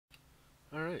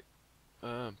Alright,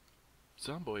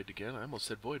 Zomboid again. I almost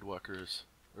said Void Walkers,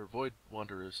 or Void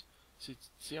Wanderers.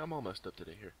 See, I'm all messed up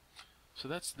today here. So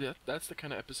that's the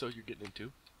kind of episode you're getting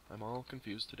into. I'm all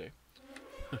confused today.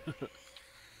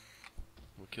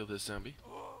 We'll kill this zombie.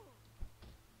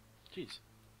 Jeez.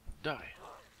 Die.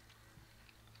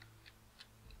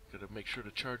 Gotta make sure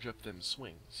to charge up them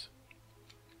swings.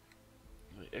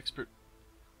 My expert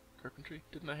carpentry?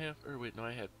 Didn't I have? Or wait, no,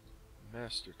 I had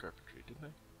master carpentry, didn't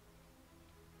I?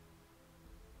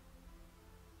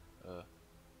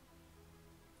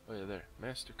 Oh yeah, there.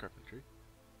 Master carpentry.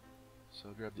 So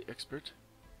I'll grab the expert,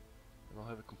 and I'll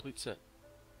have a complete set.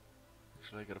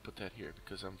 Actually, I gotta put that here,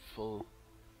 because I'm full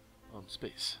on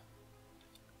space.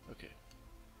 Okay.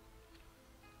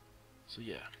 So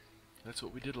yeah, that's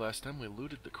what we did last time. We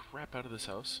looted the crap out of this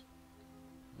house.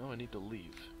 Now I need to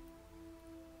leave.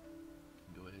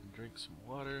 Go ahead and drink some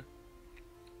water.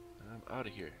 And I'm out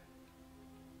of here.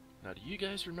 Now, do you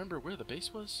guys remember where the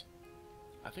base was?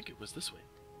 I think it was this way.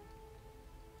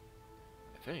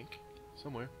 I think.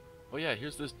 Somewhere. Oh yeah,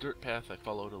 here's this dirt path I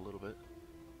followed a little bit.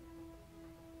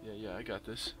 Yeah, I got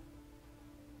this.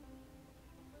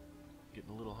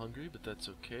 Getting a little hungry, but that's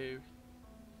okay.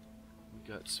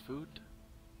 We got food.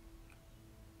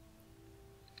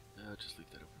 Just leave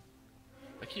that open.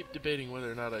 I keep debating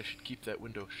whether or not I should keep that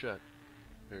window shut.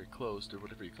 Or closed, or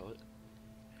whatever you call it.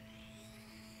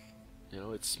 You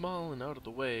know, it's small and out of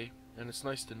the way, and it's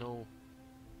nice to know,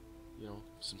 you know,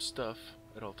 some stuff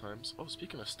at all times. Oh,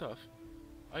 speaking of stuff,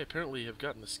 I apparently have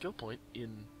gotten a skill point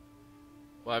in...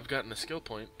 Well, I've gotten a skill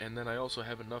point, and then I also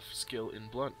have enough skill in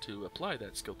Blunt to apply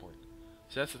that skill point.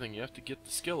 So that's the thing, you have to get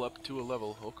the skill up to a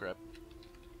level, oh crap,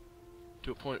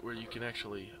 to a point where you can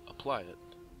actually apply it.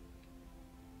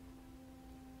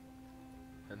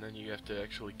 And then you have to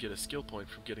actually get a skill point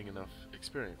from getting enough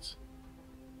experience.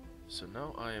 So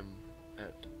now I am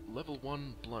at level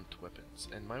 1 blunt weapons,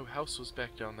 and my house was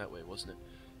back down that way, wasn't it?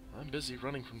 I'm busy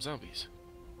running from zombies.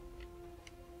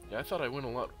 Yeah, I thought I went a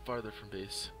lot farther from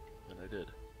base than I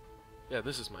did. Yeah,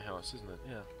 this is my house, isn't it?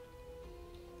 Yeah.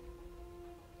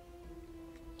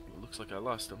 It looks like I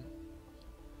lost them.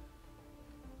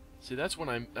 See, that's when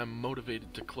I'm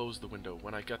motivated to close the window,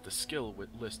 when I got the skill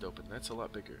list open. That's a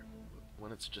lot bigger.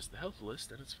 When it's just the health list,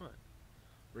 then it's fine.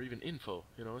 Or even info,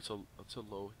 you know, it's a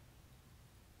low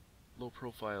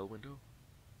profile window.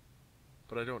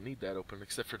 But I don't need that open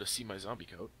except for to see my zombie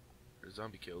count, or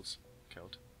zombie kills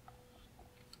count.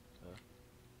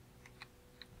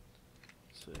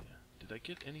 So did I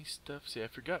get any stuff? See, I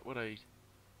forgot what I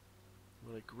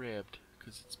grabbed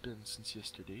because it's been since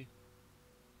yesterday.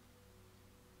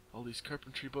 All these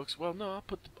carpentry books. Well, no,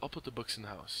 I'll put the books in the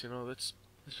house. You know, that's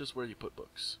just where you put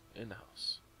books, in the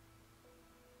house.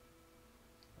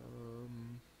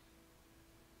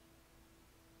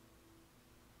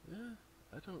 Yeah,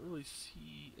 I don't really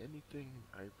see anything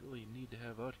I really need to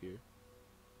have out here.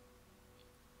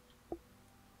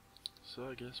 So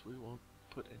I guess we won't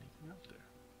put anything out there.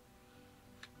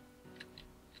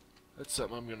 That's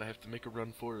something I'm gonna have to make a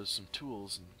run for, is some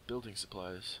tools and building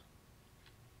supplies.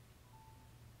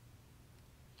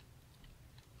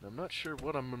 I'm not sure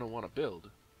what I'm gonna want to build,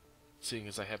 seeing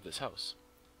as I have this house.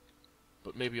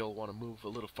 But maybe I'll want to move a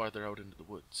little farther out into the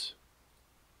woods.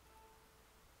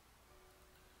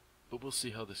 But we'll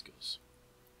see how this goes.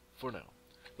 For now.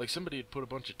 Like, somebody had put a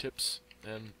bunch of tips,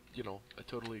 and, you know, I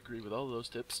totally agree with all of those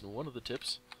tips, and one of the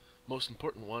tips, most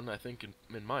important one, I think,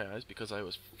 in my eyes, because I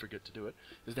always forget to do it,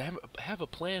 is to have a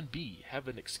plan B, have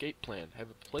an escape plan, have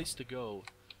a place to go,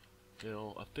 you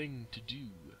know, a thing to do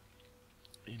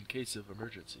in case of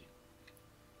emergency.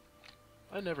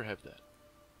 I never have that.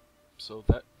 So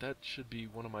that should be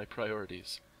one of my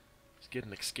priorities, is get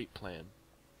an escape plan.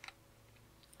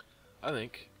 I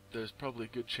think there's probably a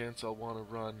good chance I'll want to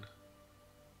run...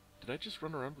 Did I just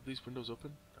run around with these windows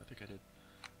open? I think I did.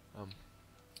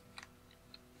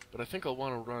 But I think I'll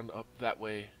want to run up that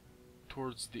way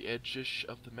towards the edge-ish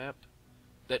of the map.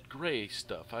 That gray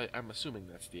stuff, I'm assuming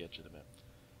that's the edge of the map.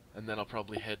 And then I'll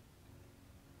probably head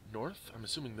north. I'm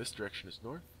assuming this direction is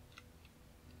north.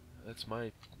 That's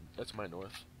my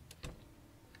north.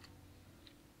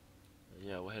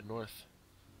 Yeah, we'll head north.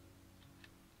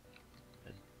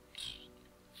 And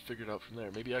figure it out from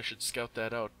there. Maybe I should scout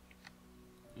that out,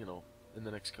 you know, in the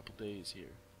next couple days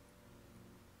here.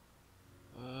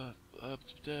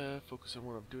 Focus on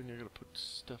what I'm doing. I gotta put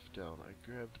stuff down. I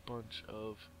grabbed a bunch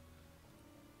of...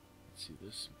 Let's see,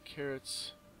 there's some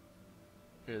carrots.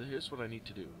 Here's what I need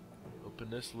to do. Open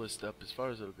this list up as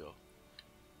far as it'll go.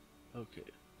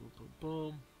 Okay. Boom, boom,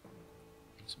 boom.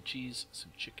 And some cheese,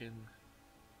 some chicken.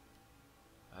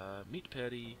 Meat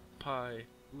patty, pie.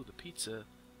 Ooh, the pizza.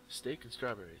 Steak and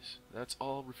strawberries. That's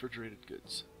all refrigerated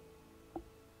goods. So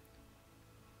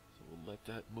we'll let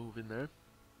that move in there.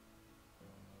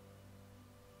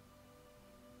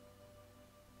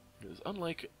 Because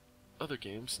unlike other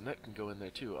games, and that can go in there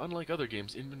too, unlike other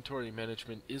games, inventory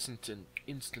management isn't an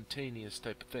instantaneous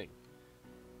type of thing.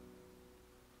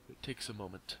 It takes a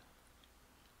moment.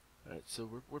 Alright,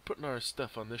 so we're putting our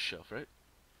stuff on this shelf, right?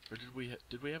 Or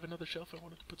did we have another shelf I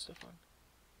wanted to put stuff on?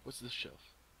 What's this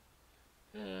shelf?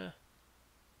 Meh,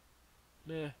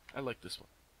 I like this one.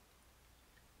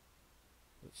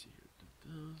 Let's see here.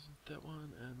 That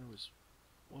one, and there was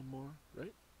one more,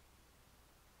 right?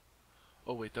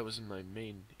 Oh wait, that was in my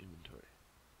main inventory.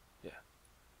 Yeah.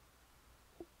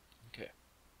 Okay.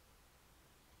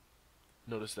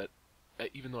 Notice that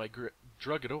even though I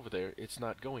drug it over there, it's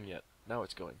not going yet. Now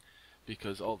it's going.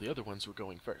 Because all the other ones were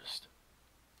going first.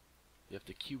 You have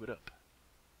to queue it up.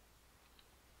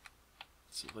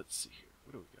 So let's see here.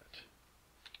 What do we got?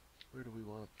 Where do we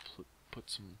want to put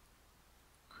some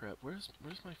crap? Where's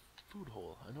my food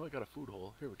hole? I know I got a food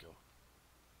hole. Here we go.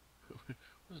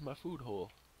 Where's my food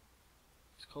hole?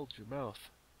 It's called your mouth.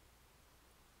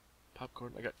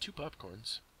 Popcorn. I got 2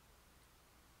 popcorns.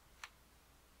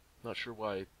 Not sure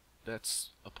why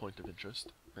that's a point of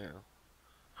interest. Yeah.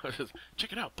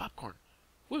 Check it out, popcorn.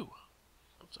 Woo!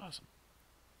 That's awesome.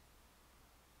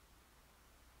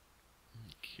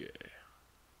 Okay.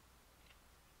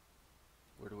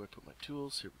 Where do I put my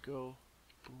tools? Here we go.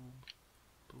 Boom,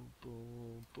 boom,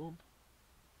 boom, boom.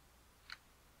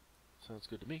 Sounds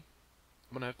good to me.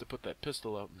 I'm gonna have to put that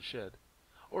pistol out in the shed.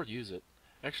 Or use it.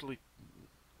 Actually,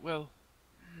 well,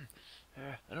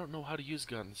 I don't know how to use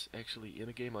guns, actually, in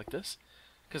a game like this.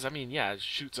 Because, I mean, yeah,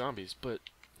 shoot zombies, but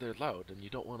they're loud, and you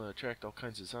don't want to attract all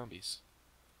kinds of zombies.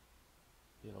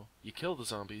 You know, you kill the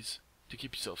zombies to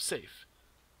keep yourself safe.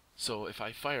 So if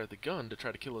I fire the gun to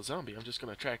try to kill a zombie, I'm just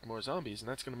going to attract more zombies, and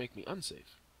that's going to make me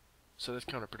unsafe. So that's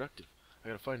counterproductive. I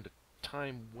gotta find a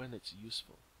time when it's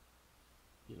useful.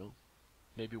 You know?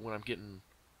 Maybe when I'm getting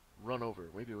run over.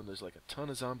 Maybe when there's like a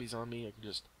ton of zombies on me, I can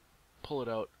just pull it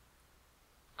out.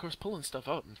 Of course, pulling stuff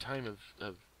out in time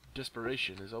of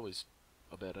desperation is always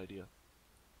a bad idea.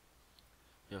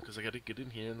 You know, because I gotta get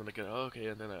in here, and then I gotta, oh, okay,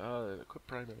 and then I quit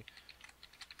primary.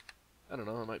 I don't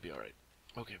know, it might be alright.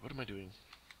 Okay, what am I doing?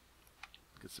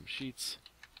 Get some sheets.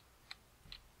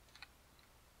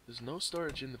 There's no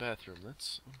storage in the bathroom.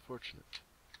 That's unfortunate.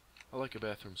 I like a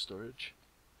bathroom storage.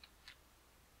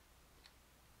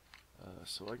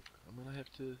 So I'm gonna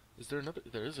have to... Is there another...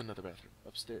 There is another bathroom.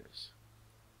 Upstairs.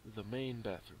 The main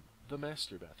bathroom. The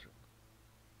master bathroom.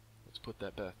 Let's put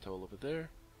that bath towel over there.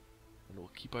 And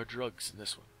we'll keep our drugs in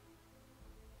this one.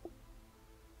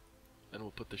 And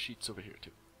we'll put the sheets over here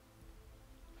too.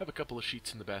 I have a couple of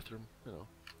sheets in the bathroom, you know.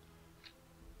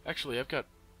 Actually, I've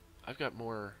got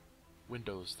more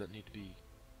windows that need to be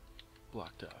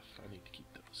blocked off. I need to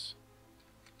keep those.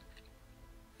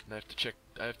 And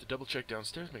I have to double check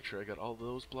downstairs, make sure I got all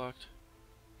those blocked.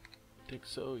 I think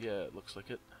so, yeah, it looks like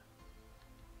it.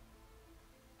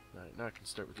 Alright, now I can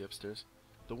start with the upstairs.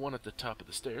 The one at the top of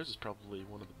the stairs is probably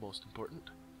one of the most important.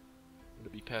 I'm going to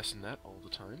be passing that all the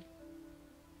time.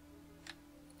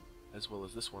 As well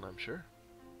as this one, I'm sure.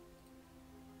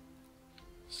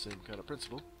 Same kind of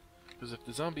principle. Because if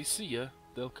the zombies see you,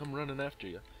 they'll come running after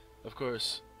you. Of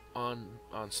course, on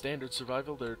standard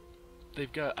survival,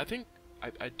 they've got, I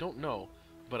don't know,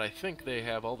 but I think they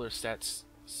have all their stats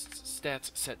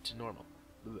set to normal.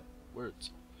 Blech,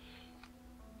 words.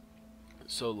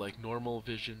 So like normal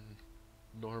vision,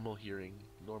 normal hearing,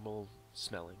 normal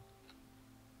smelling.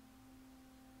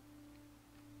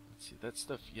 Let's see, that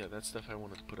stuff, yeah, that stuff I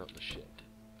wanted to put out in the shed.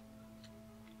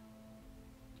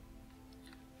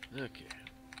 Okay.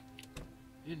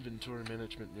 Inventory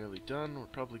management nearly done. We're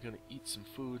probably going to eat some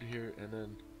food here, and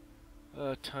then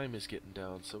time is getting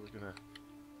down, so we're gonna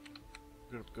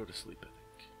go to sleep, I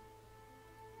think.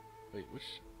 Wait,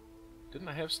 which... Didn't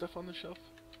I have stuff on the shelf?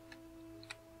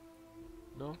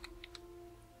 No?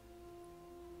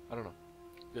 I don't know.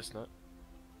 Guess not.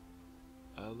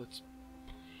 Let's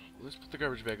put the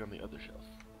garbage bag on the other shelf.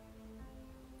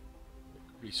 Like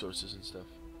resources and stuff.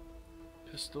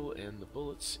 Pistol and the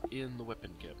bullets in the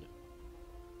weapon cabinet.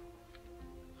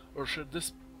 Or should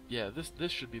this... Yeah,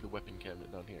 this should be the weapon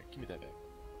cabinet down here. Give me that back.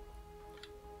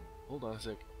 Hold on a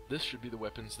sec. This should be the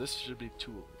weapons. This should be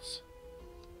tools.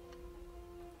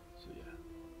 So yeah.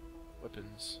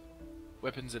 Weapons.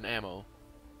 Weapons and ammo.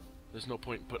 There's no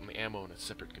point in putting the ammo in a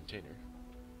separate container.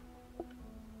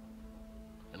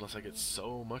 Unless I get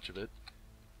so much of it.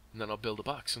 And then I'll build a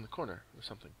box in the corner or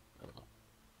something. I don't know.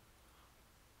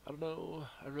 I don't know.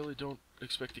 I really don't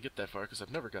expect to get that far because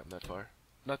I've never gotten that far.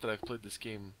 Not that I've played this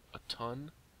game a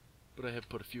ton, but I have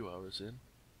put a few hours in.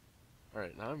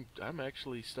 Alright, now I'm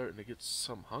actually starting to get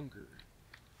some hunger.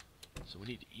 So we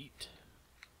need to eat.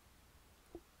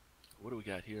 What do we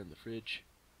got here in the fridge?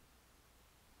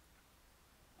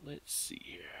 Let's see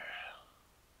here.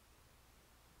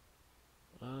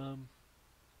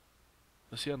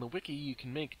 Let's see, on the wiki you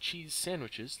can make cheese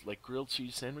sandwiches, like grilled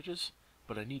cheese sandwiches,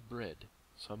 but I need bread.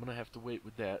 So I'm going to have to wait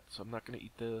with that, so I'm not going to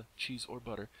eat the cheese or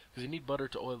butter, because you need butter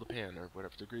to oil the pan, or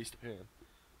whatever, to grease the pan.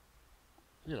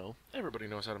 You know, everybody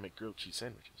knows how to make grilled cheese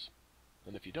sandwiches.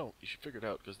 And if you don't, you should figure it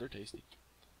out, because they're tasty.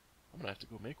 I'm going to have to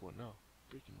go make one now.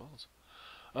 Freaking balls.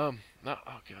 Oh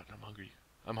god, I'm hungry.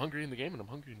 I'm hungry in the game, and I'm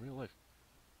hungry in real life.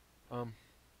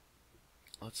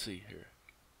 Let's see here.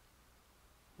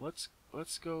 Let's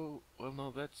go, well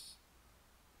no,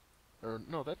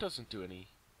 no, that doesn't do any,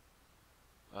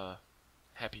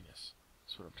 happiness.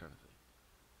 That's what I'm trying to think.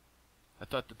 I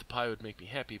thought that the pie would make me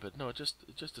happy, but no, it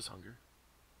just is hunger.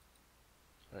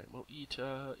 Alright, well eat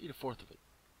a fourth of it.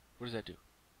 What does that do?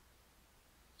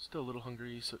 Still a little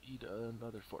hungry, so eat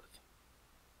another fourth.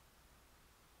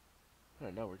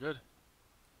 Alright, now we're good.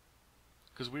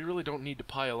 Because we really don't need to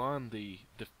pile on the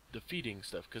feeding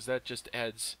stuff, because that just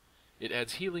adds, it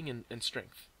adds healing and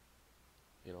strength.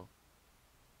 You know?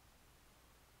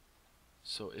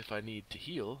 So if I need to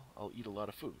heal, I'll eat a lot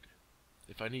of food.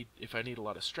 If I need a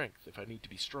lot of strength, if I need to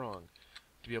be strong,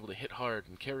 to be able to hit hard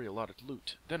and carry a lot of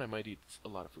loot, then I might eat a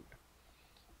lot of food.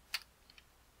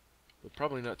 But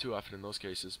probably not too often in those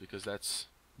cases, because that's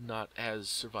not as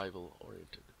survival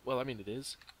oriented. Well, I mean it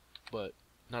is, but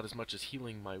not as much as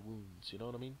healing my wounds, you know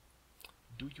what I mean?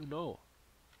 Do you know?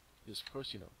 Yes, of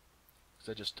course you know.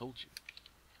 Because I just told you.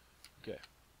 Okay.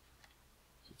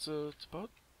 So it's about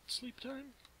sleep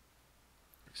time?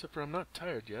 Except for I'm not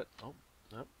tired yet. Oh,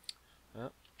 yep.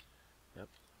 Yep. Yep.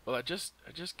 Well, I just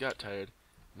got tired.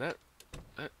 And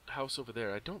that house over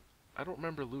there, I don't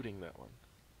remember looting that one.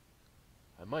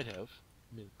 I might have.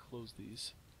 Let me close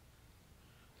these.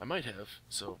 I might have,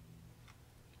 so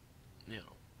you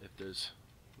know, if there's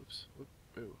whoops, whoop,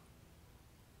 ooh.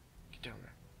 Get down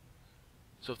there.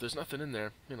 So if there's nothing in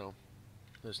there, you know,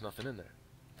 there's nothing in there.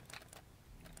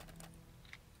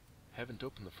 Haven't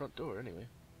opened the front door anyway.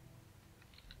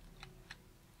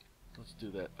 Let's do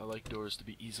that. I like doors to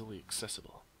be easily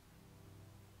accessible.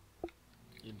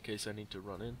 In case I need to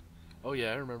run in. Oh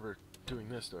yeah, I remember doing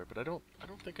this door, but I don't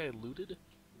think I looted.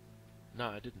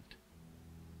 Nah, I didn't.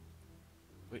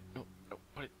 Wait, no,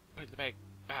 put it in the bag.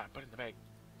 Put it in the bag.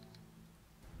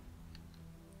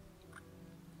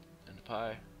 And the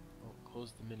pie. Oh,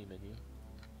 close the mini menu.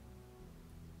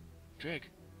 Drag,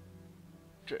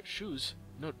 shoes?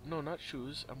 No, not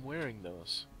shoes. I'm wearing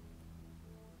those.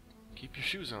 Keep your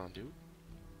shoes on, dude.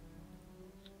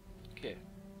 Okay.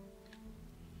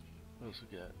 What else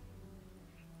we got?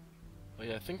 Oh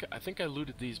yeah, I think I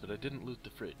looted these, but I didn't loot the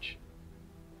fridge.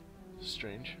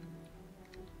 Strange.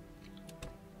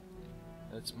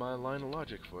 That's my line of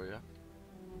logic for you.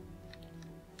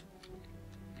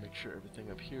 Make sure everything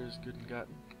up here is good and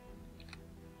gotten.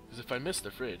 Because if I missed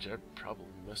the fridge, I'd probably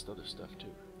missed other stuff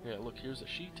too. Yeah, look, here's a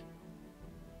sheet.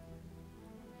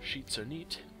 Sheets are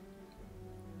neat.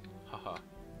 Haha.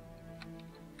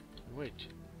 Wait.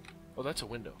 Oh, that's a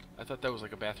window. I thought that was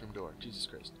like a bathroom door. Jesus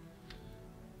Christ.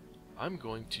 I'm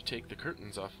going to take the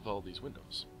curtains off of all these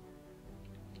windows.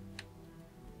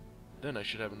 Then I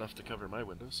should have enough to cover my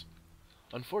windows.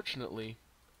 Unfortunately,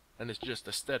 and it's just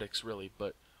aesthetics really,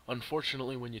 but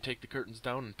unfortunately when you take the curtains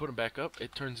down and put them back up,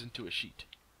 it turns into a sheet.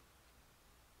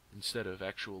 Instead of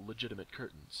actual legitimate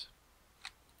curtains.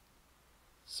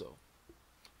 So,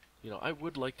 you know, I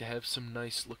would like to have some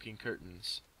nice looking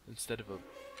curtains instead of a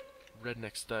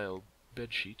redneck style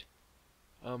bed sheet.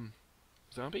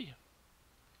 Zombie?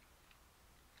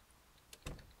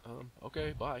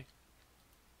 Okay, bye.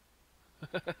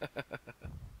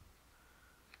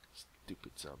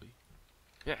 Stupid zombie.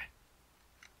 Yeah.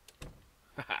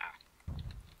 Haha.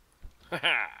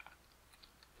 Haha.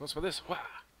 What's for this? Wah.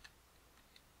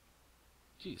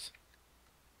 Jeez.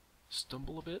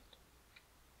 Stumble a bit?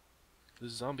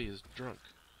 This zombie is drunk.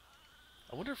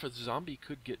 I wonder if a zombie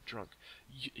could get drunk.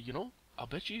 You know, I'll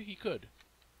bet you he could.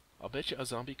 I'll bet you a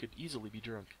zombie could easily be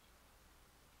drunk.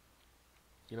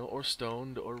 You know, or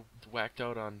stoned, or whacked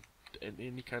out on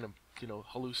any kind of, you know,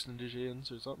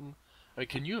 hallucinogens or something. I mean,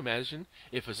 can you imagine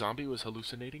if a zombie was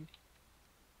hallucinating?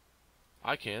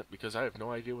 I can't, because I have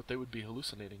no idea what they would be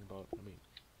hallucinating about. I mean,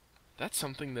 that's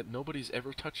something that nobody's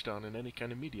ever touched on in any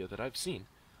kind of media that I've seen.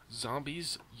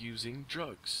 Zombies using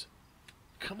drugs.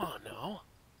 Come on now.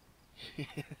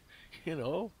 You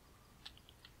know?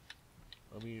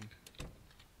 I mean,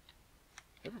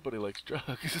 Everybody likes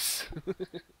drugs.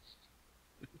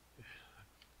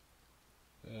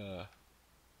 uh,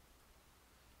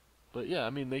 but yeah, I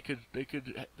mean, they could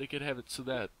have it so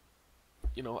that,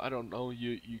 you know, I don't know,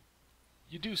 you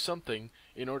do something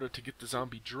in order to get the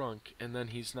zombie drunk, and then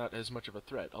he's not as much of a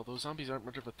threat. Although zombies aren't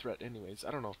much of a threat anyways.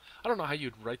 I don't know. I don't know how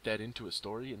you'd write that into a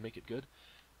story and make it good,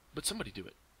 but somebody do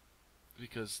it,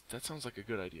 because that sounds like a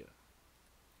good idea.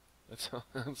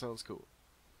 That sounds cool.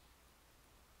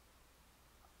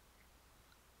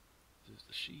 There's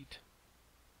the sheet.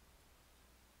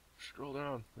 Scroll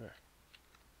down. There.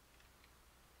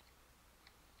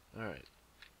 Alright.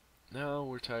 Now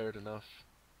we're tired enough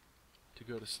to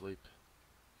go to sleep.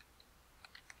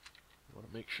 I want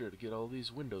to make sure to get all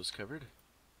these windows covered.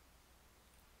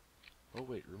 Oh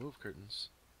wait, remove curtains.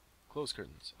 Close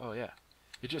curtains. Oh yeah.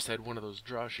 It just had one of those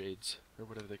draw shades, or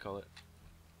whatever they call it.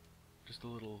 Just a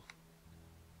little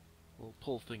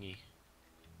pull thingy.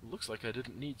 It looks like I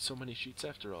didn't need so many sheets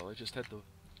after all. I just had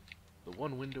the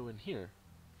one window in here.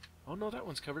 Oh no, that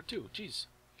one's covered too. Jeez.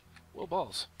 Well,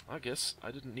 balls. I guess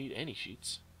I didn't need any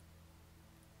sheets.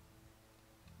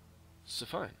 So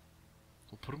fine.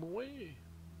 We'll put them away.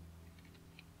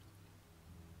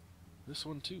 This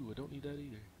one too. I don't need that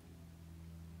either.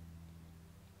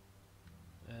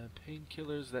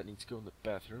 Painkillers. That needs to go in the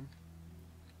bathroom.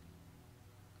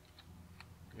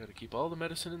 I gotta keep all the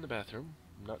medicine in the bathroom.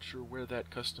 I'm not sure where that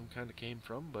custom kind of came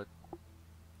from, but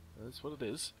that's what it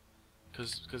is.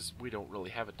 Because we don't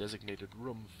really have a designated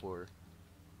room for,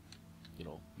 you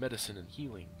know, medicine and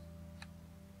healing.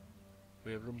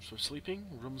 We have rooms for sleeping,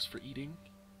 rooms for eating,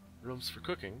 rooms for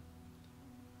cooking,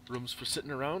 rooms for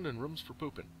sitting around, and rooms for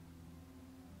pooping.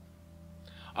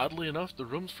 Oddly enough, the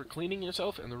rooms for cleaning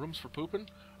yourself and the rooms for pooping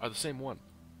are the same one.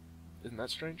 Isn't that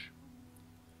strange?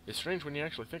 It's strange when you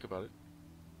actually think about it.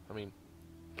 I mean,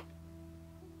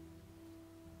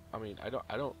 I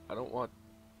don't want,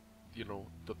 you know,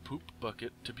 the poop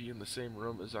bucket to be in the same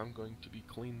room as I'm going to be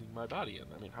cleaning my body in.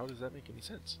 I mean, how does that make any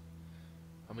sense?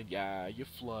 I mean, yeah, you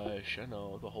flush, I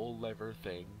know, the whole lever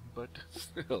thing, but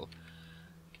still,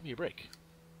 give me a break.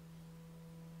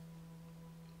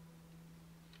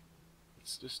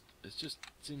 It just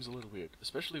seems a little weird,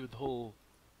 especially with the whole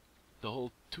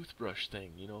toothbrush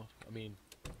thing, you know? I mean,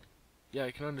 yeah,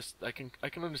 I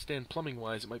can understand plumbing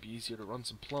wise it might be easier to run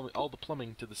all the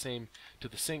plumbing to the sink, to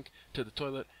the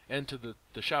toilet, and to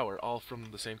the shower, all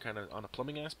from the same kind of on a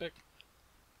plumbing aspect.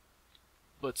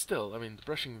 But still, I mean, the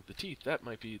brushing of the teeth, that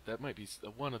might be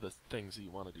one of the things that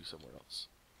you want to do somewhere else.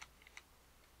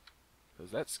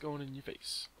 Because that's going in your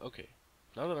face. Okay,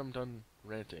 now that I'm done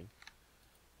ranting,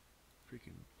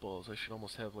 freaking balls, I should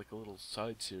almost have like a little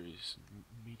side series,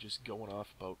 me just going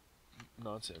off about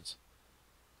nonsense.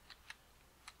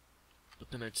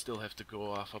 But then I'd still have to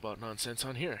go off about nonsense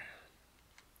on here.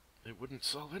 It wouldn't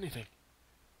solve anything.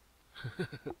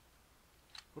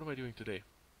 What am I doing today?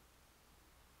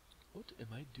 What am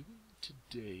I doing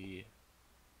today?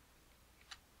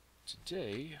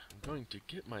 Today, I'm going to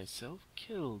get myself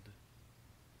killed.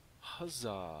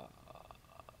 Huzzah!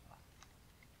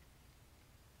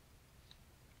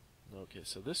 Okay,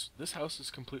 so this house is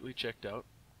completely checked out.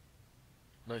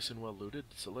 Nice and well looted,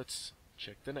 so let's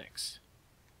check the next.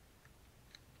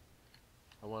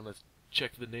 I want to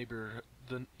check the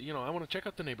I want to check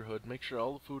out the neighborhood, make sure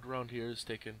all the food around here is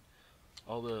taken.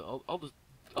 All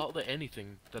the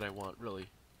anything that I want really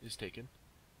is taken.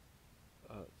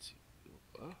 Let's see.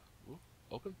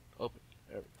 Open. There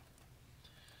we go.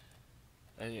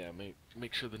 And yeah,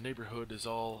 make sure the neighborhood is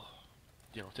all,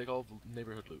 you know, take all the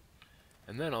neighborhood loot.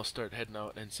 And then I'll start heading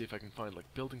out and see if I can find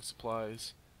like building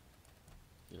supplies.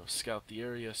 You know, scout the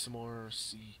area some more,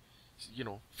 see, you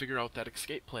know, figure out that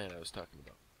escape plan I was talking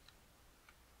about.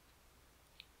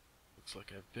 Looks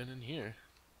like I've been in here.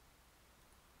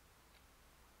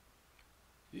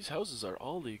 These houses are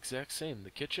all the exact same. The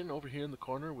kitchen over here in the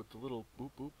corner with the little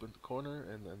boop boop in the corner,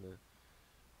 and then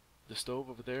the stove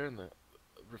over there, and the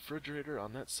refrigerator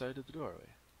on that side of the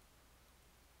doorway.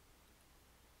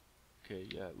 Okay,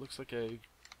 yeah, it looks like I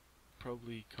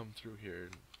probably come through here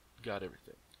and got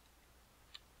everything.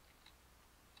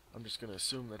 I'm just gonna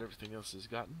assume that everything else is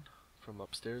gotten from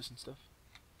upstairs and stuff.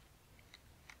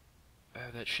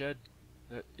 That shed,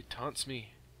 it taunts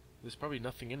me. There's probably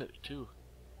nothing in it too.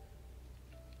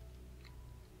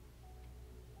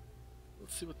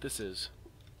 Let's see what this is.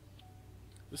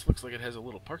 This looks like it has a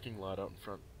little parking lot out in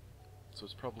front, so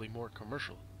it's probably more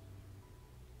commercial.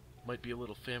 Might be a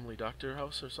little family doctor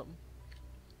house or something.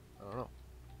 I don't know.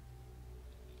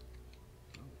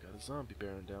 Oh, got a zombie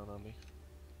bearing down on me.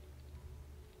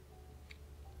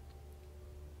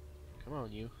 Come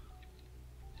on, you.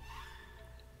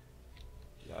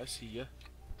 Yeah, I see ya.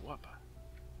 Whoppa.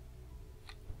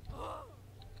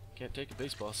 Can't take a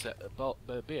baseball set.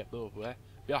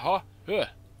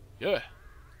 Yeah.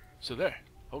 So there.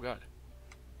 Oh god.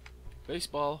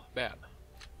 Baseball bat.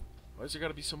 Why's there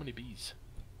gotta be so many bees?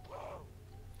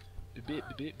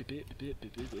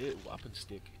 Whopping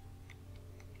stick.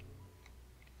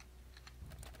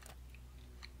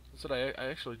 That's what I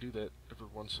actually do that every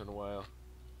once in a while.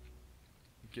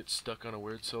 You get stuck on a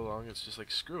word so long, it's just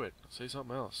like screw it. Say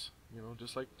something else. You know,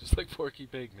 just like Porky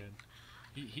Pig, man.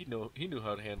 He knew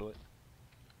how to handle it.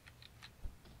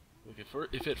 Like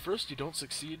if at first you don't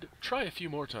succeed, try a few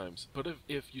more times. But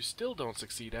if you still don't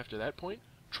succeed after that point,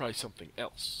 try something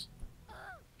else.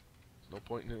 There's no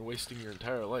point in wasting your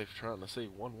entire life trying to say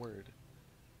one word.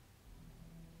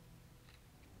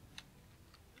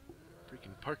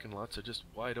 Freaking parking lots are just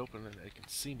wide open and they can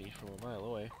see me from a mile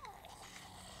away.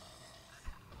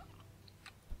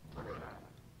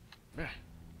 Yeah,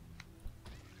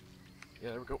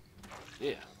 there we go.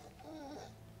 Yeah.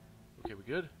 Okay, we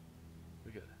good?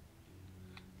 We good.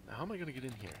 Now, how am I gonna get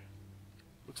in here?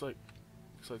 Looks like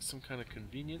some kind of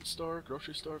convenience store,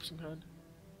 grocery store of some kind.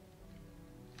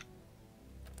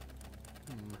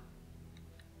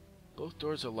 Both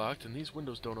doors are locked, and these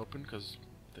windows don't open because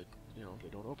they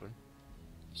don't open.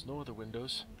 There's no other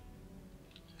windows.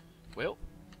 Well,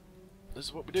 this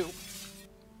is what we do.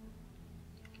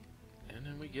 And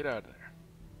then we get out of there.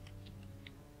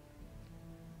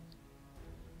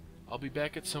 I'll be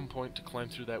back at some point to climb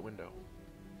through that window.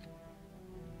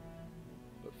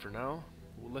 But for now,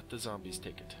 we'll let the zombies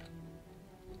take it.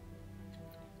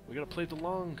 We gotta play the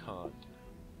long con.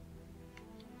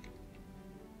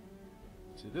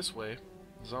 See, this way,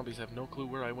 the zombies have no clue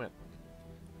where I went.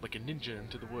 Like a ninja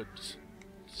into the woods.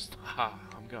 Just, ha,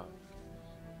 I'm gone.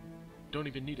 Don't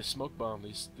even need a smoke bomb,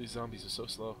 these zombies are so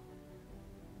slow.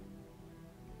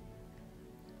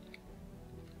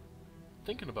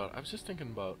 I was just thinking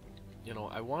about, you know,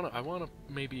 I wanna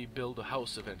maybe build a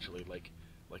house eventually, like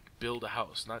build a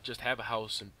house, not just have a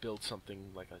house and build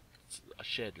something like a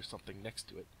shed or something next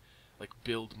to it, like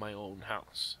build my own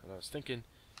house. And I was thinking,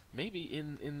 maybe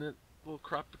in the little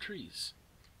crop of trees,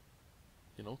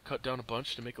 you know, cut down a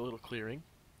bunch to make a little clearing,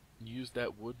 and use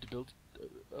that wood to build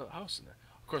a house in there.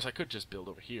 Of course, I could just build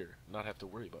over here, not have to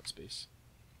worry about space.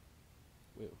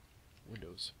 Whoa,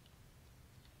 windows.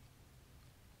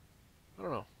 I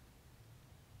don't know.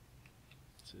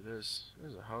 See, there's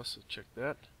a house. So check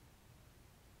that.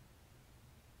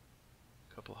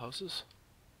 Couple houses.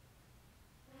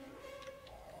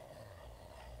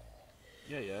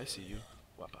 Yeah, I see you.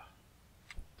 Wappa.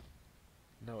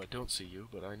 No, I don't see you,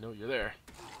 but I know you're there.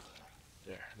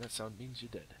 There, that sound means you're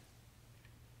dead.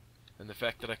 And the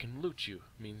fact that I can loot you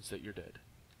means that you're dead.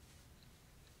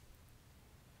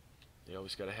 You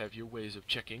always gotta have your ways of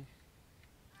checking.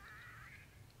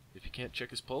 If you can't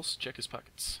check his pulse, check his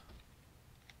pockets.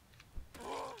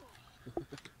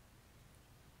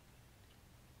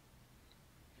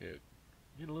 Yeah,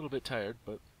 getting a little bit tired,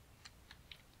 but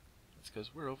that's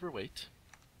because we're overweight.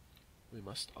 We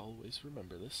must always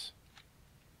remember this.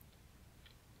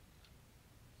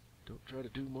 Don't try to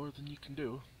do more than you can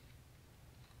do.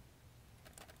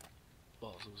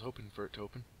 Balls, I was hoping for it to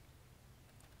open.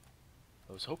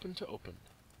 I was hoping to open.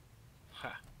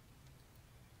 Ha!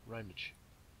 Rhymage.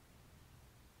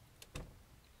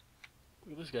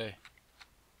 Look at this guy.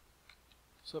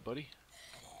 What's up, buddy?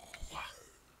 Wah.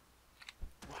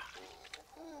 Wah.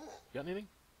 Got anything?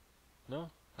 No?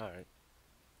 Alright.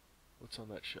 What's on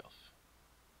that shelf?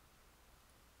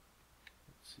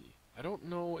 Let's see. I don't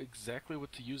know exactly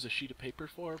what to use a sheet of paper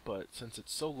for, but since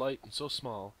it's so light and so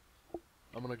small,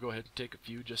 I'm gonna go ahead and take a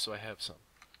few just so I have some.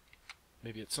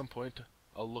 Maybe at some point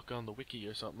I'll look on the wiki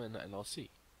or something and I'll see.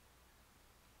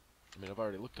 I mean, I've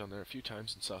already looked on there a few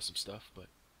times and saw some stuff, but...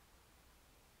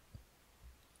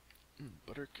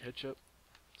 butter, ketchup,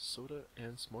 soda,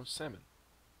 and some more salmon.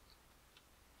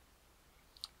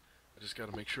 I just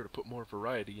gotta make sure to put more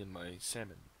variety in my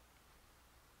salmon.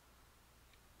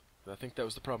 I think that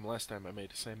was the problem last time I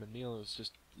made a salmon meal. It's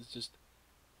just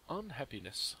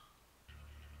unhappiness.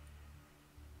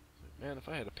 Man, if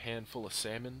I had a pan full of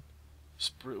salmon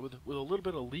with a little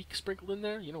bit of leek sprinkled in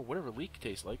there, you know, whatever leek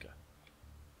tastes like.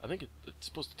 I think it's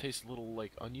supposed to taste a little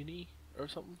like oniony or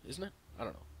something, isn't it? I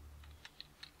don't know.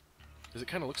 Because it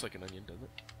kind of looks like an onion, doesn't it?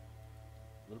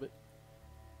 A little bit.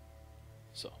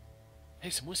 So, hey,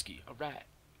 some whiskey. All right.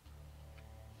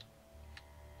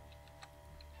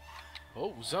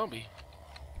 Oh, zombie.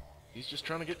 He's just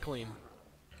trying to get clean.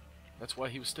 That's why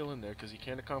he was still in there, because he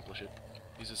can't accomplish it.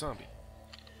 He's a zombie.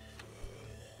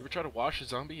 You ever try to wash a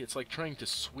zombie? It's like trying to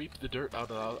sweep the dirt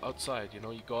outside, you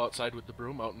know? You go outside with the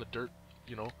broom out in the dirt,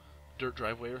 you know, dirt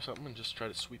driveway or something and just try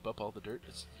to sweep up all the dirt.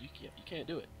 You can't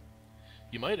do it.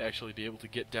 You might actually be able to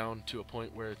get down to a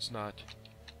point where it's not,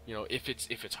 you know, if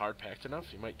it's hard packed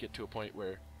enough, you might get to a point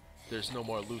where there's no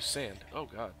more loose sand. Oh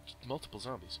god, multiple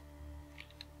zombies.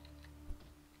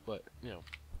 But, you know,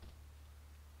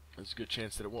 there's a good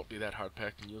chance that it won't be that hard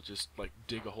packed and you'll just like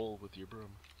dig a hole with your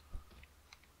broom.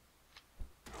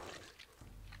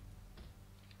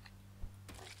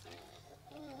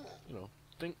 You know,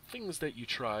 things that you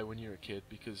try when you're a kid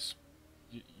because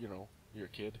you know, you're a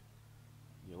kid.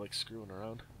 You like screwing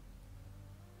around.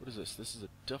 What is this? This is a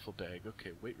duffel bag.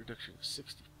 Okay, weight reduction of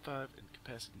 65 and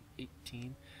capacity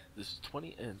 18. This is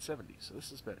 20 and 70, so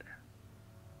this is better.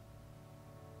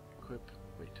 Equip.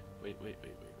 Wait.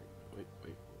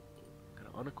 I'm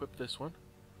gonna unequip this one.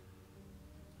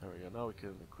 There we go. Now we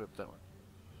can equip that one.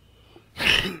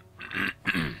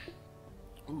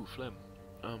 Ooh, phlegm.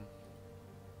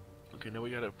 Okay, now we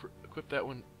gotta equip that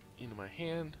one into my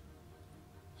hand,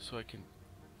 so I can.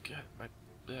 God, my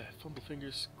fumble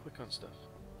fingers. Click on stuff.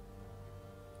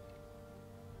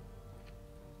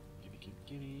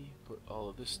 Gimme. Put all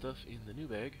of this stuff in the new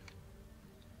bag,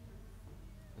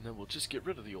 and then we'll just get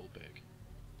rid of the old bag.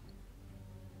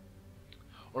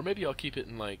 Or maybe I'll keep it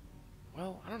in like,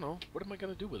 well, I don't know. What am I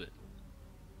gonna do with it?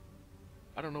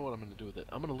 I don't know what I'm gonna do with it.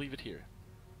 I'm gonna leave it here.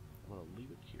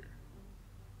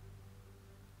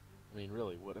 I mean,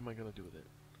 really, what am I gonna do with it?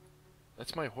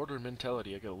 That's my hoarder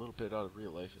mentality I got a little bit out of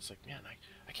real life. It's like, man,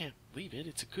 I can't leave it.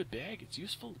 It's a good bag. It's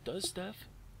useful. It does stuff.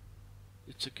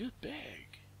 It's a good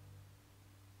bag.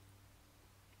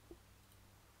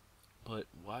 But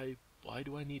why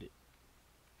do I need it?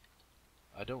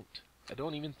 I don't. I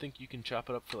don't even think you can chop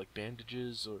it up for like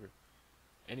bandages or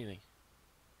anything.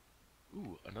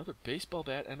 Ooh, another baseball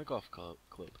bat and a golf club.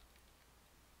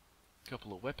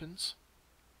 Couple of weapons.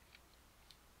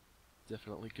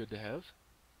 Definitely good to have.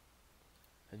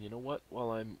 And you know what?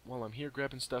 While I'm here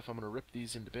grabbing stuff, I'm gonna rip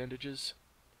these into bandages.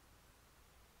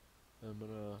 I'm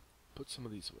gonna put some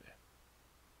of these away.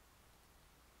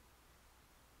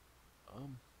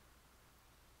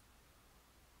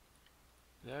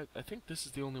 Yeah, I think this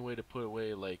is the only way to put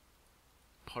away like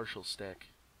partial stack.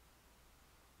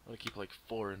 I'm gonna keep like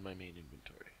 4 in my main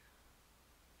inventory.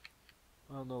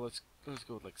 Well, no, let's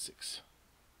go with like 6.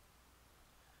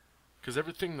 Because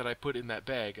everything that I put in that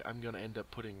bag, I'm gonna end up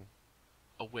putting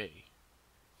away,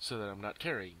 so that I'm not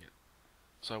carrying it.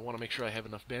 So I want to make sure I have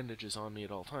enough bandages on me at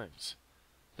all times.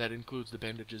 That includes the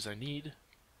bandages I need,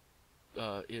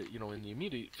 you know, in the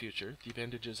immediate future, the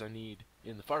bandages I need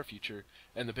in the far future,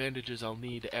 and the bandages I'll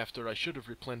need after I should have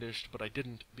replenished, but I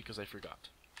didn't because I forgot.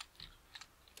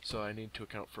 So I need to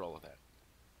account for all of that.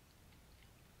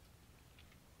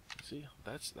 See,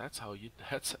 that's how you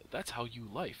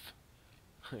life.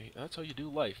 That's how you do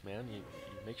life, man. You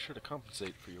make sure to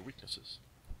compensate for your weaknesses.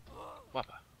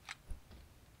 Wappa.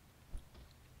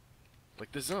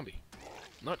 Like this zombie.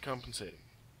 Not compensating.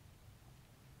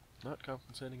 Not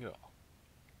compensating at all.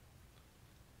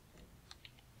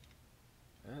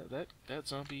 That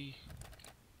zombie.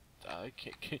 I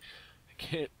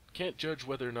can't judge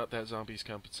whether or not that zombie's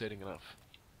compensating enough.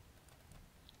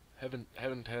 Haven't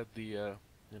had the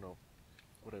you know,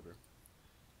 whatever.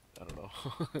 I don't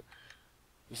know.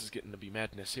 This is getting to be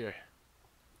madness here.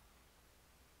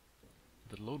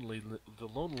 The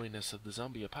loneliness of the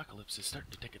zombie apocalypse is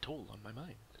starting to take a toll on my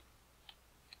mind.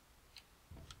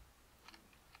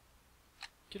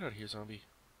 Get out of here, zombie.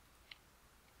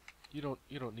 You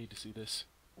don't need to see this.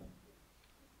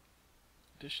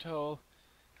 Dish towel.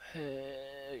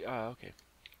 Hey, okay.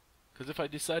 Because if I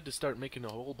decide to start making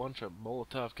a whole bunch of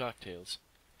Molotov cocktails,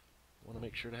 I want to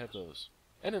make sure to have those.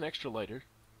 And an extra lighter.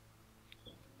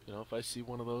 You know, if I see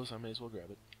one of those, I may as well grab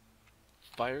it.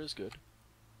 Fire is good.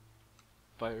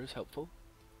 Fire is helpful.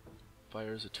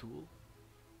 Fire is a tool.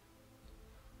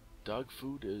 Dog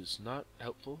food is not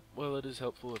helpful. Well, it is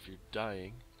helpful if you're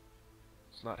dying.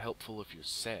 It's not helpful if you're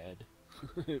sad.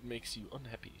 It makes you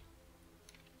unhappy.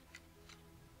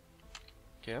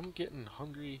 Okay, I'm getting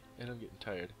hungry and I'm getting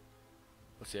tired.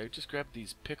 Let's see, I just grabbed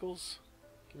these pickles.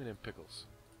 Give me them pickles.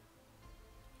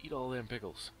 Eat all them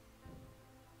pickles.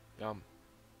 Yum.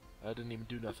 I didn't even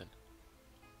do nothing.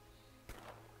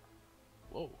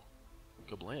 Whoa.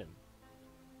 Kablam.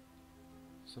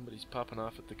 Somebody's popping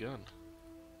off at the gun.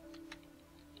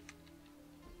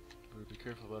 Better be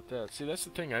careful about that. See, that's the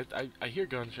thing. I hear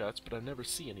gunshots, but I never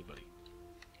see anybody.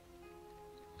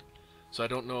 So I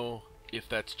don't know if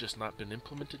that's just not been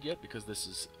implemented yet because this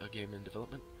is a game in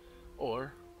development,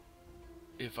 or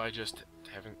if I just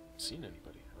haven't seen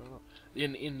anybody. I don't know.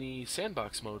 In the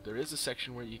sandbox mode, there is a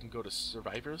section where you can go to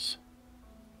survivors,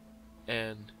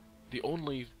 and the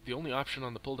only option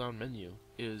on the pull-down menu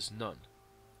is none.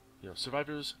 You know,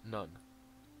 survivors, none.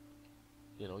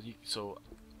 You know, so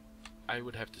I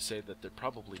would have to say that they're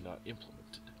probably not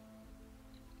implemented.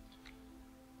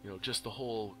 You know, just the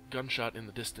whole gunshot in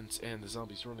the distance and the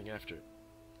zombies running after it.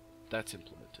 That's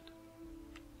implemented.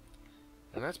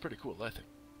 And that's pretty cool, I think.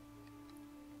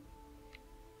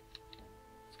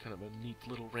 It's kind of a neat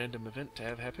little random event to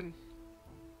have happen.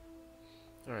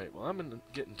 Alright, well I'm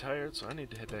getting tired, so I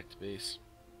need to head back to base.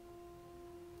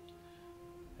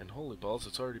 And holy balls,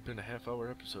 it's already been a half-hour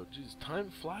episode. Jeez,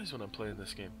 time flies when I'm playing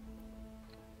this game.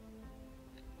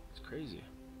 It's crazy.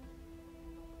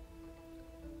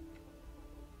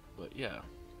 But yeah.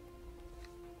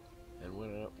 And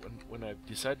when I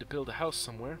decide to build a house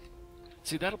somewhere,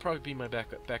 see, that'll probably be my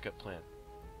backup plan.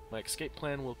 My escape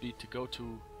plan will be to go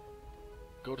to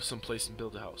some place and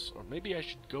build a house, or maybe I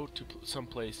should go to some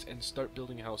place and start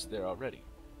building a house there already.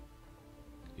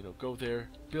 You know, go there,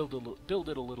 build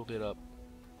it a little bit up.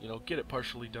 You know, get it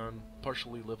partially done,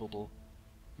 partially livable,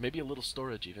 maybe a little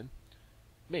storage even,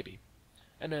 maybe,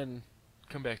 and then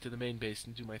come back to the main base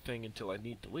and do my thing until I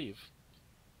need to leave.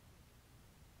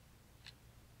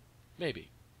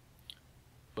 Maybe.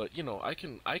 But you know, I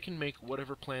can make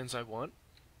whatever plans I want,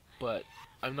 but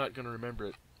I'm not gonna remember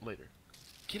it later.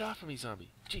 Get off of me,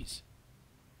 zombie! Jeez.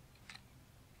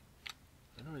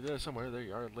 I know you're there somewhere. There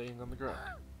you are, laying on the ground.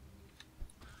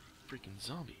 Freaking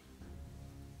zombie.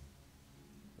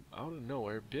 Out of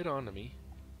nowhere, bit onto me.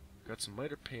 Got some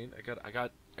miter pain. I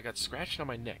got scratched on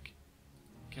my neck.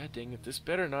 God dang it! This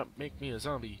better not make me a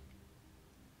zombie.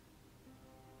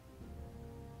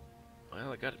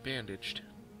 Well, I got it bandaged.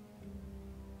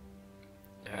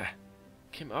 Ah,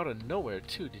 came out of nowhere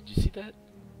too. Did you see that?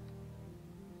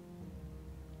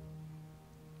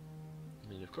 I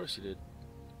mean, of course you did.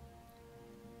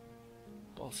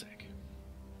 Ballsack.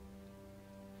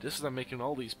 Just as I'm making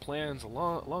all these plans,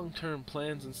 long-term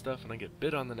plans and stuff, and I get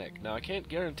bit on the neck. Now, I can't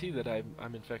guarantee that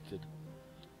I'm infected.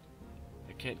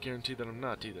 I can't guarantee that I'm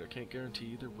not either. I can't guarantee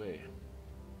either way.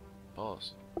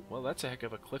 Balls. Well, that's a heck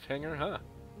of a cliffhanger, huh?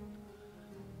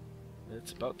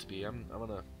 It's about to be. I'm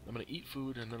gonna eat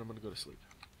food and then I'm gonna go to sleep.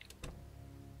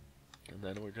 And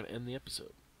then we're gonna end the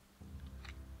episode.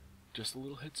 Just a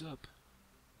little heads up.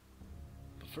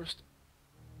 But first,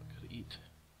 I gotta eat.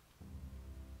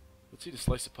 Let's eat a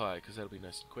slice of pie, because that'll be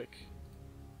nice and quick.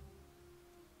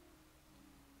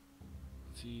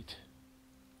 Let's eat...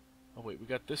 Oh wait, we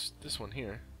got this one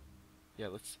here. Yeah,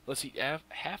 let's eat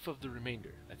half of the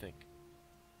remainder, I think.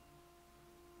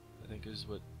 I think is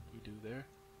what we do there.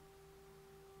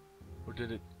 Or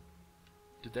did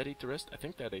that eat the rest? I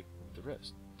think that ate the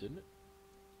rest, didn't it?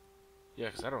 Yeah,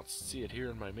 because I don't see it here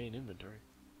in my main inventory.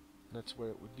 That's where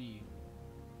it would be.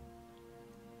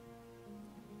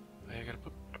 I gotta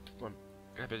put one.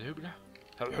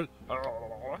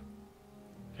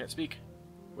 Can't speak.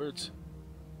 Words.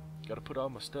 Gotta put all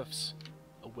my stuffs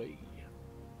away.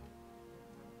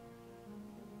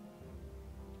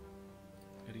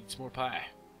 Gotta eat some more pie.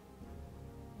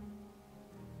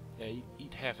 Yeah,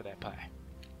 eat half of that pie.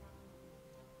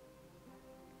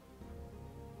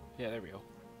 Yeah, there we go.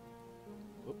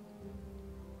 Whoop.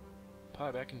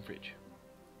 Pie back in the fridge.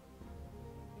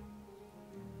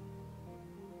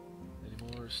 Any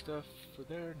more stuff for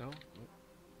there? No.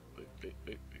 Wait.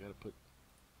 I gotta put...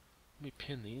 Let me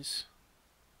pin these.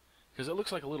 Because it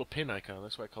looks like a little pin icon.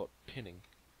 That's why I call it pinning.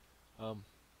 And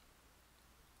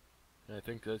I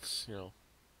think that's, you know,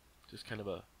 just kind of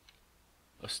a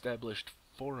established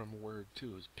forum word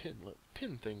too, is pin.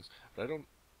 Pin things. But I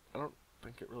don't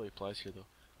think it really applies here though.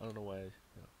 I don't know why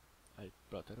I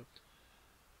brought that up.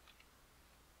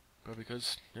 Probably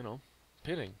because, you know,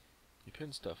 pinning. You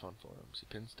pin stuff on forums. You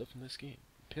pin stuff in this game.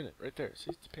 You pin it right there.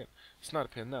 See, it's a pin. It's not a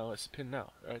pin now. It's a pin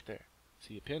now. Right there.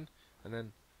 See, you pin, and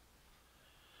then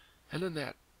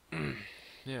that.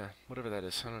 Yeah, whatever that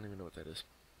is. I don't even know what that is.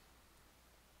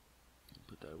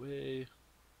 Put that away.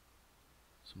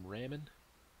 Some ramen.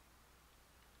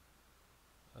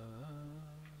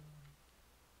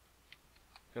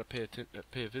 Gotta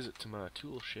pay a visit to my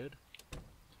tool shed.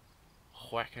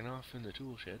 Whacking off in the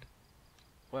tool shed.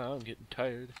 Wow, I'm getting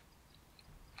tired.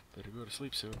 Better go to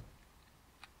sleep soon.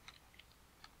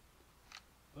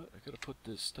 But I gotta put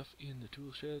this stuff in the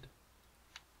tool shed.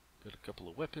 Got a couple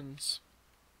of weapons.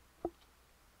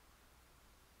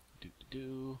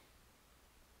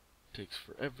 Takes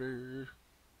forever.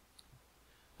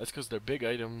 That's because they're big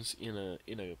items in a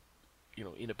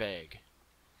bag.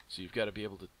 So you've got to be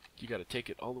able to. You got to take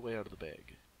it all the way out of the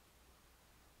bag.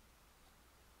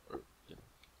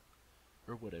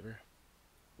 Or whatever.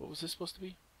 What was this supposed to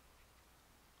be?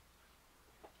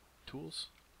 Tools?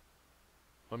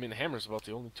 I mean, the hammer's about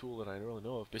the only tool that I really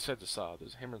know of, besides the saw.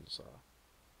 There's a hammer and the saw.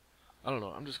 I don't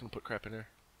know, I'm just gonna put crap in there.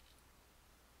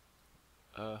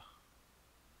 Not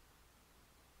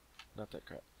that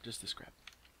crap, just this crap.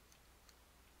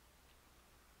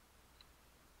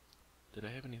 Did I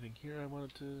have anything here I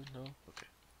wanted to know? Okay.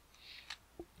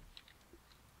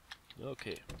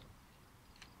 Okay.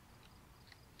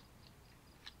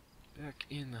 Back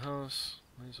in the house.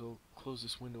 Might as well close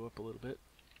this window up a little bit.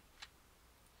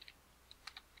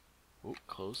 Oh,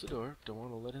 close the door. Don't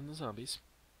want to let in the zombies.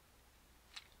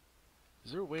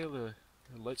 Is there a way of the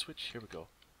light switch? Here we go.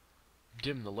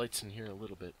 Dim the lights in here a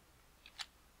little bit.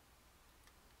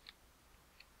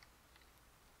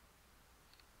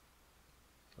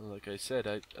 Like I said,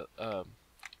 or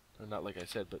not like I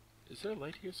said, but is there a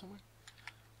light here somewhere?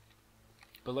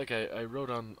 But like I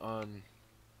wrote on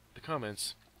the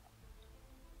comments,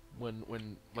 when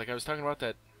like I was talking about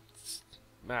that,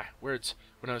 words,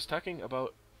 when I was talking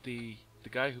about the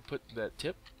guy who put that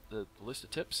tip, the list of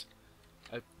tips,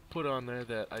 I put on there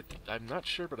that I'm not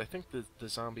sure, but I think the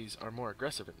zombies are more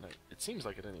aggressive at night. It seems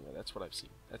like it anyway. That's what I've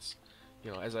seen. That's,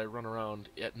 you know, as I run around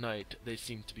at night, they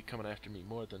seem to be coming after me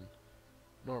more than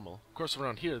normal. Of course,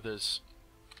 around here there's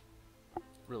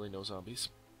really no zombies,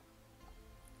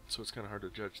 so it's kind of hard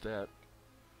to judge that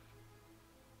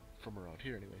from around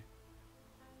here anyway.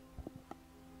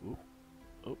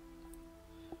 Oop.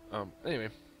 Oh. Anyway,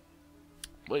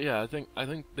 but yeah, I think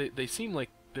they seem like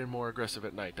they're more aggressive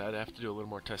at night. I'd have to do a little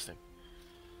more testing.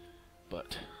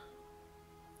 But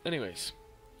anyways,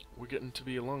 we're getting to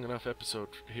be a long enough episode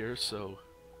here, so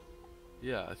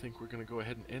yeah, I think we're gonna go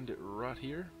ahead and end it right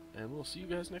here, and we'll see you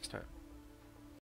guys next time.